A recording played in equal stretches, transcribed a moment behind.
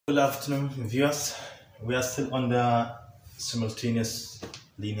Good afternoon, viewers. We are still on the simultaneous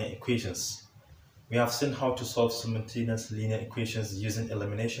linear equations. We have seen how to solve simultaneous linear equations using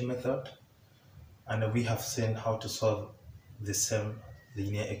elimination method, and we have seen how to solve the same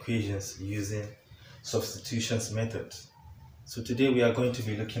linear equations using substitutions method. So today we are going to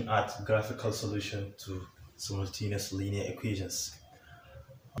be looking at graphical solution to simultaneous linear equations.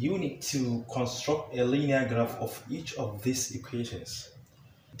 You need to construct a linear graph of each of these equations.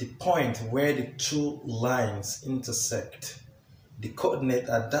 The point where the two lines intersect, the coordinate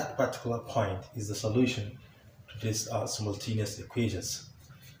at that particular point is the solution to these simultaneous equations.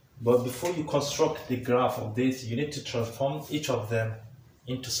 But before you construct the graph of this, you need to transform each of them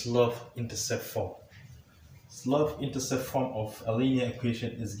into slope-intercept form. Slope-intercept form of a linear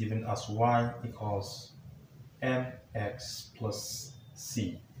equation is given as y equals mx plus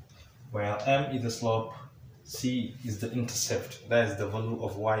c, where m is the slope, c is the intercept, that is the value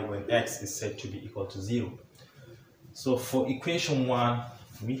of y when x is said to be equal to 0. So for equation 1,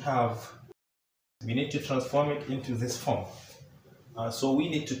 we need to transform it into this form. So we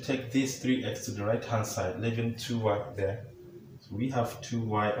need to take this 3x to the right hand side, leaving 2y there. So we have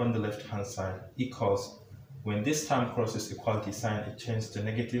 2y on the left hand side equals, when this term crosses equality sign, it changes to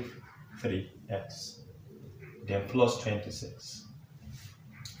negative 3x, then plus 26.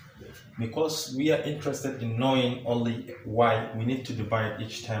 Because we are interested in knowing only y, we need to divide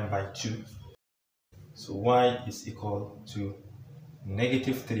each term by 2. So y is equal to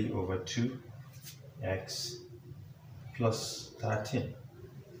negative 3 over 2x plus 13.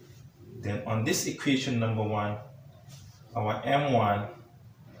 Then on this equation number 1, our m1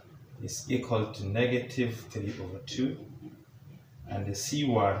 is equal to negative 3 over 2, and the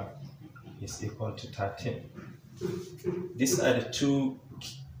c1 is equal to 13. These are the two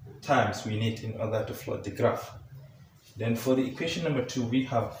terms we need in order to plot the graph. Then for the equation number 2, we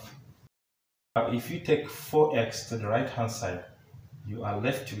have, if you take 4x to the right hand side, you are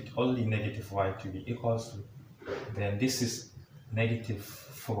left with only negative y to be equals to, then this is negative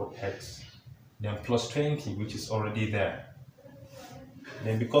 4x, then plus 20, which is already there.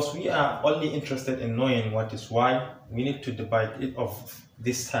 Then because we are only interested in knowing what is y, we need to divide it of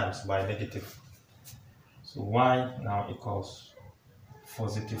these terms by negative. So y now equals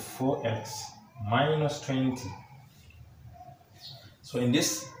positive 4x minus 20. So in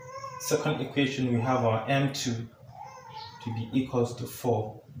this second equation, we have our m2 to be equals to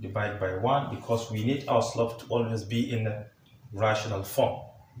 4 divided by 1, because we need our slope to always be in a rational form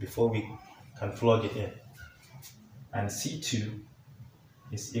before we can plug it in. And c2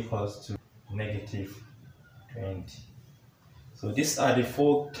 is equals to negative 20. So these are the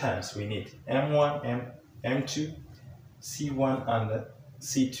 4 terms we need: m1, m2, c1, and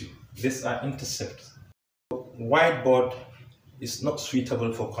c2. These are intercepts. Whiteboard is not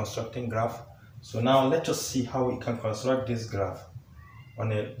suitable for constructing graph. So now let us see how we can construct this graph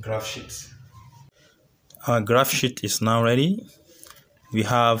on a graph sheet. Our graph sheet is now ready. We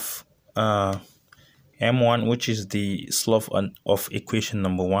have m1, which is the slope of equation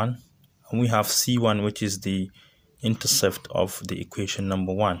number 1, and we have c1, which is the intercept of the equation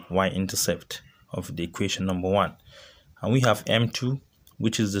number 1, y-intercept of the equation number 1, and we have m2,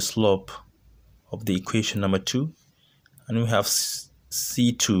 which is the slope of the equation number 2, and we have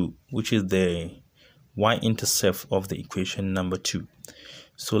c2, which is the y-intercept of the equation number 2.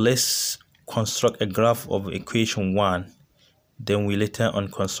 So let's construct a graph of equation 1, then we later on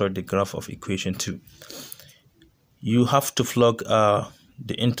construct the graph of equation 2. You have to plug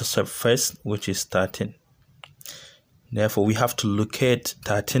the intercept first, which is 13. Therefore, we have to locate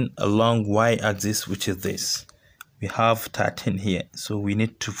 13 along y-axis, which is this. We have 13 here, so we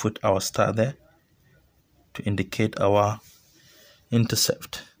need to put our star there to indicate our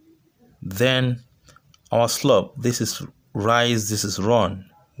intercept. Then our slope, this is rise, this is run.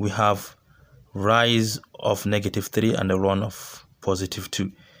 We have rise of negative 3 and a run of positive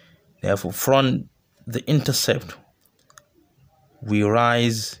 2. Therefore, from the intercept, we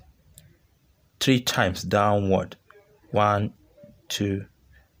rise 3 times downward. 1, 2,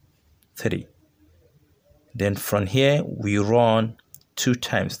 3. Then from here, we run 2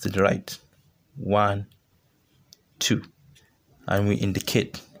 times to the right. 1, 2. And we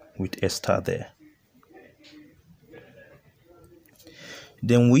indicate with a star there.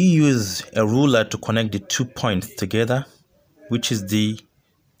 Then we use a ruler to connect the 2 points together, which is the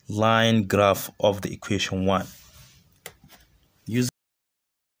line graph of the equation 1.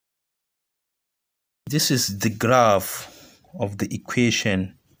 This is the graph of the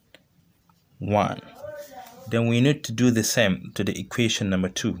equation 1. Then we need to do the same to the equation number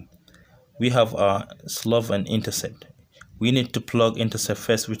 2. We have our slope and intercept. we need to plug into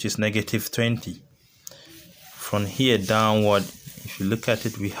surface, which is negative 20. From here downward, if you look at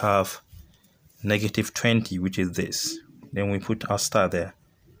it, we have negative 20, which is this. Then we put our star there.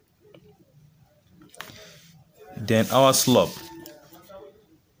 Then our slope,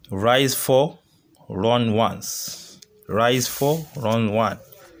 rise 4, run once. Rise 4, run 1.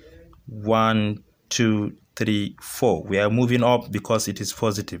 1, 2, 3, 4. We are moving up because it is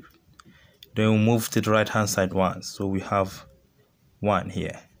positive. Then we move to the right hand side once. So we have 1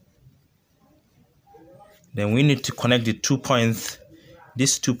 here. Then we need to connect the 2 points,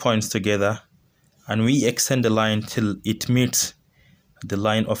 these 2 points together, and we extend the line till it meets the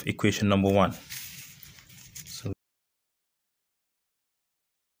line of equation number 1. So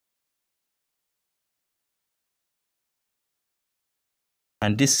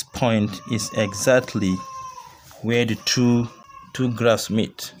and this point is exactly where the two graphs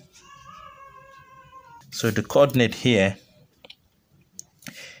meet. So the coordinate here,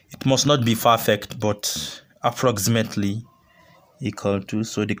 it must not be perfect, but approximately equal to,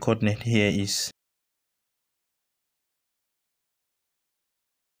 so the coordinate here is,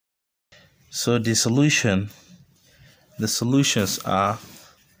 so the solutions are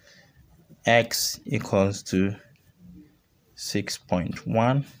x equals to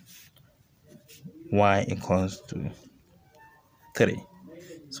 6.1, y equals to 3.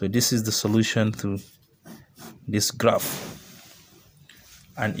 So this is the solution to this graph,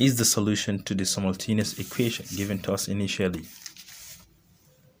 and is the solution to the simultaneous equation given to us initially.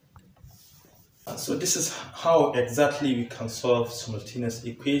 So this is how exactly we can solve simultaneous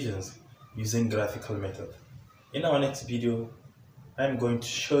equations using graphical method. In our next video, I'm going to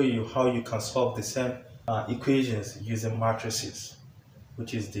show you how you can solve the same equations using matrices,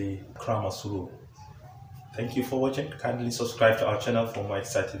 which is the Cramer's rule. Thank you for watching. Kindly subscribe to our channel for more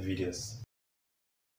exciting videos.